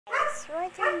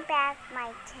welcome back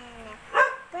my channel.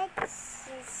 This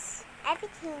is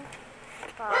everything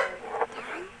for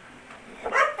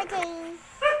today.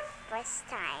 First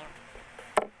time.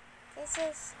 This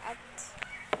is a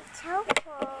tofu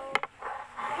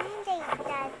and I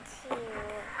got to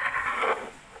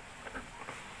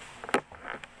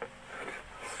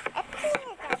everything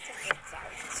I got to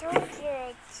it's so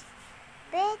good,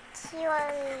 but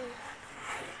you're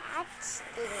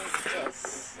catching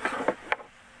this.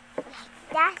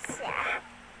 That's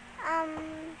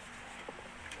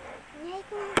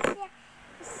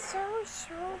so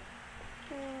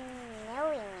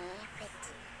knowing me, but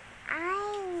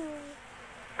I'm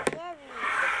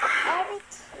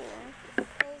everything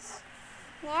is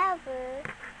never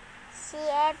see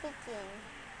everything.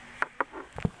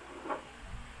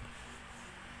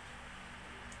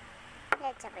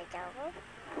 Let's have it over.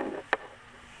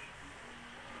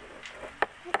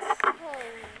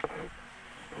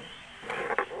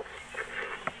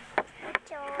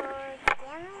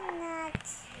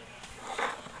 Let's see.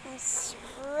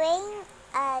 Spring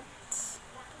at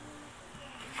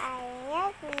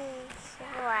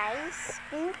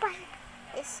spring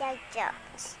is a job.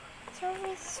 So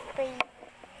we spring.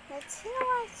 Let's see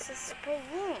what the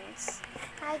springs.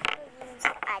 I brings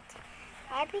at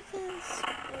everything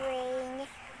spring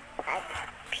at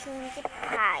Pinkie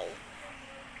Pie.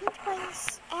 Pinkie Pie is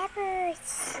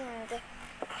everything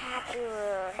happy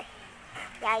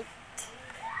like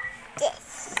this.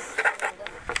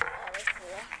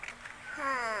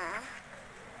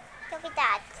 Look at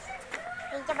that.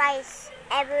 Pinkie Pie is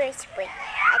every spring.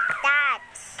 At that.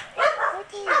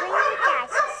 What is that?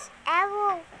 Is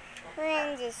ever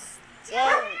when this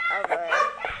game over.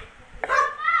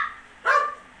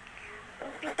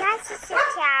 Because it's a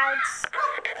clouds,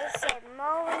 it's a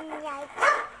more like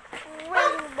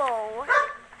rainbow.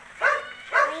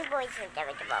 Rainbow is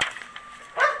inevitable.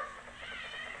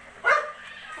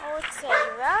 Okay,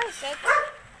 where is it?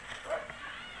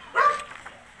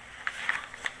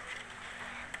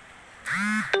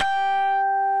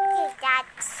 Okay,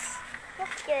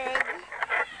 that's good.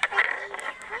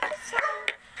 What is it?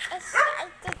 It's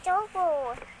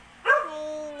adorable. I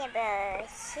never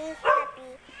see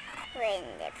happy when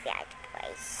the bad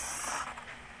place.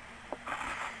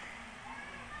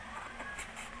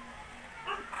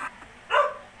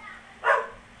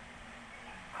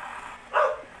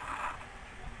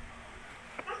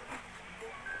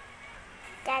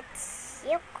 That's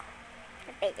yuk. I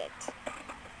bet it.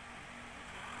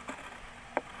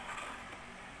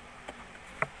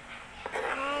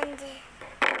 And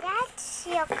that's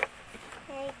yuk.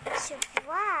 It's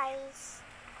wise.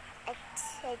 It's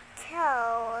a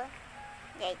toe.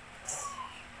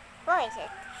 What is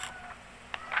it?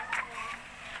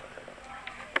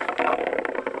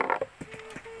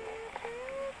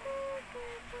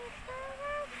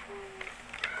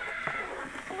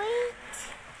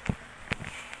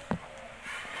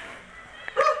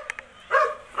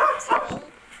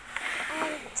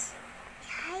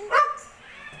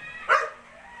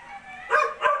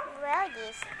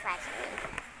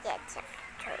 Gets up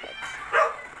to it.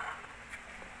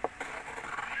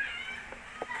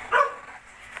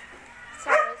 So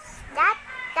it's that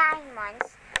diamonds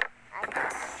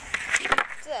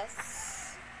this.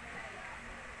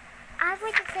 I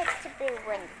would expect to be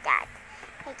one that.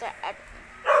 I get everything.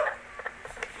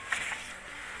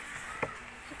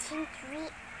 I think we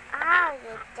are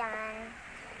done.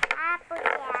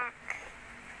 Applejack.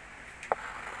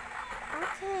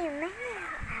 Okay, many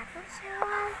apples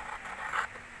are.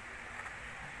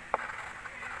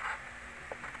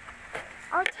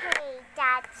 Okay,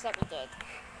 that's very good.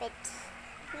 But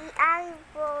we are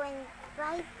going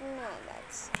 5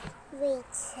 minutes. Wait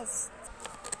just.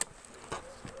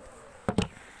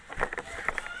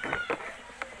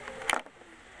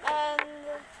 And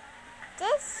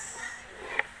this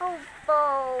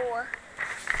bowl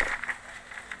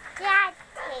that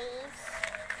tastes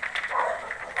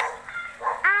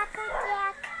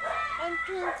Applejack and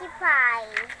Pinkie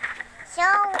Pie. So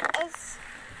it's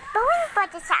going for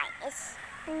the sign. It's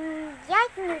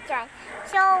like Newton.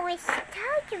 So it's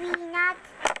totally not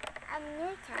a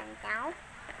Newton now.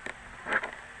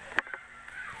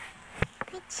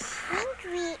 I think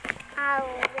we are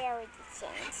really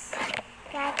things.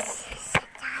 That's a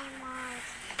diamond.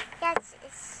 That's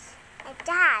a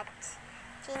dot.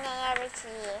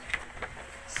 Generality.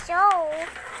 So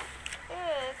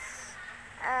it's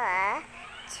a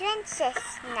princess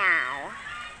now.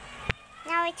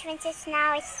 Now it's princess.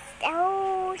 Now it's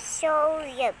so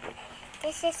yep.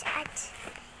 This is at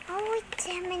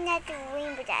damn it,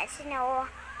 rainbow. That's no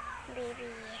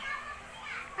baby.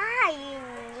 You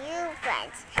new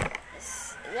friends.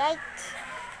 8.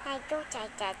 I don't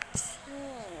like that 10.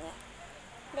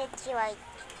 But you like,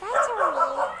 that's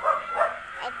only,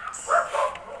 it's,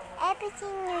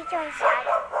 everything you don't have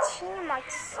 10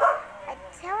 marks.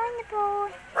 It's wonderful.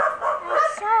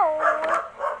 So,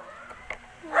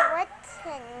 what's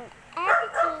in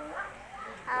everything?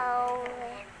 Oh,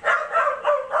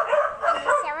 and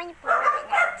it's wonderful in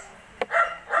it.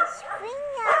 Spring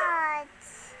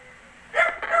nuts.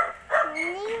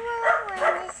 Never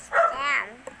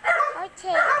understand.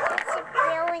 Okay, it's a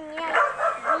really nice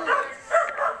bees.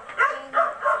 And a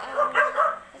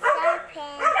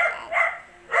serpent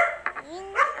and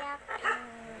insect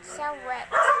and so wet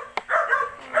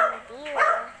and beer.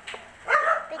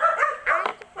 But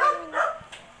I'm going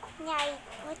like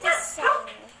with the sun,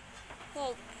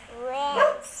 like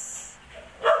friends.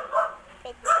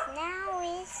 But now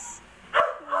is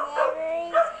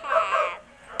never have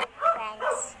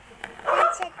friends.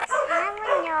 That's a time we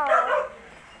know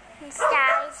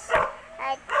stars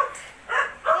at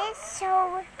this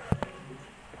so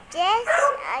this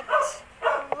at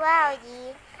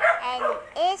cloudy and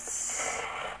it's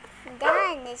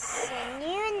done is a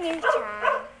new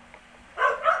neutron.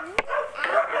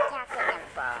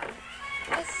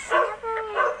 It's never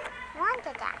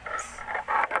wanted that.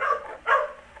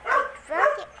 It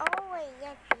really always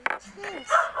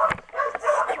change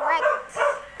straight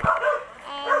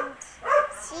and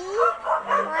see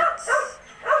what's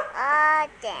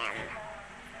them.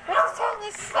 What song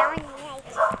is sound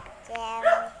like them?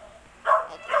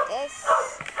 Like this.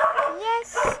 Yes,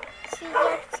 she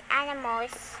loves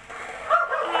animals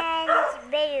and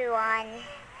better one.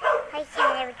 I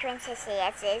can't never princess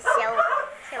yes, it's so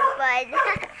fun. I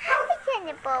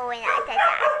can't go when I did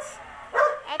that.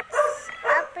 It's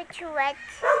up to it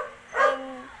in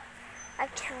a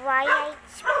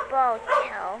twilight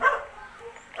bottle.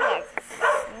 Yes,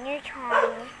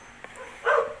 neutron.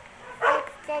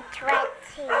 It's a threat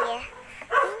here.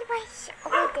 It was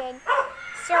Odin.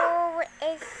 So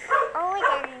is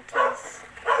Odin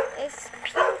is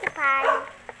Pinkie Pie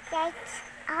that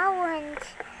I want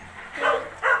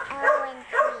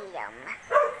freedom.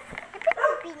 I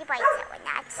put Pinkie Pie or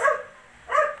not.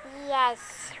 Yes,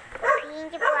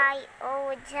 Pinkie Pie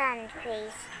Odin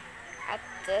face at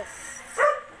this.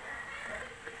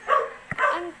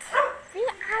 And we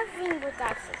are Rainbow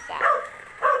Dashes out.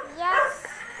 Yes,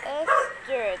 it's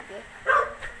good.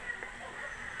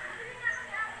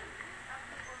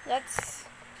 It's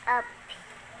up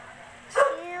to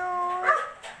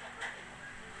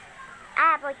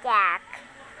Applejack.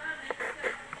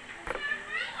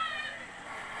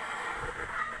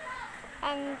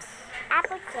 And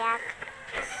Applejack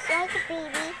is like a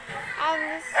baby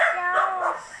and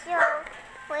so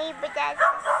wait, but that's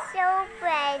so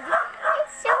bad.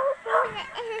 It's so good.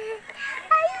 I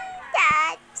eat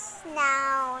that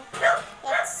now.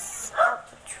 It's up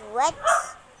to what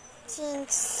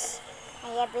things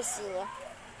I ever see.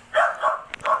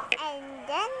 And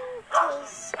then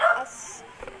taste as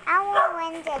our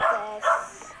window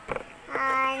this.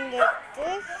 And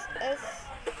this is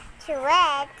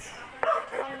Tourette.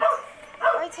 And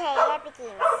okay,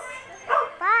 everything's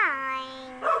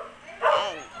fine.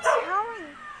 And Tone,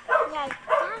 like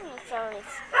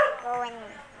dinosaurs going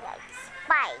like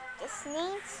Spike. His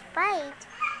name's Spike.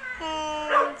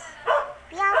 And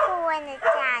we are going to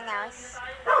Thanos.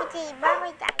 Okay,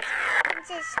 bye guys. And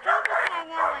subscribe to the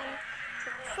channel and to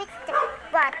click the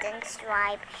button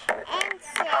stripe and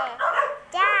say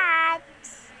that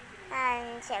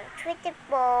and so click the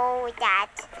bow with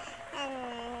that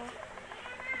and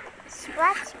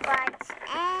swatch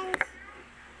and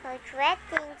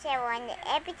things on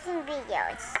everything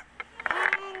videos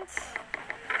and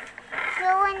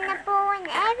throw in the bow and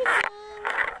everything.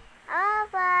 Oh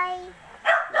bye.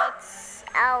 Let's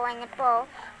on the bow.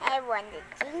 I want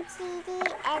the Gene CD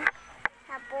and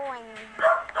a bow and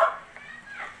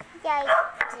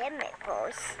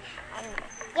chemicals and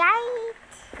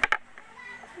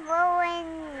blowing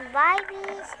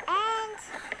Barbies and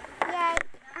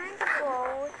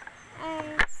uncle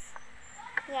and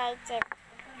the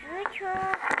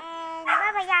YouTube and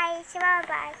bye bye guys, bye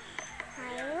bye. I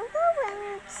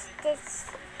will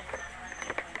this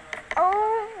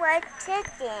over to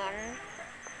them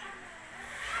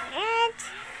and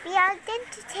we are going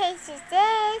to taste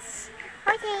this.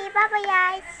 Okay, bye bye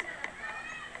guys.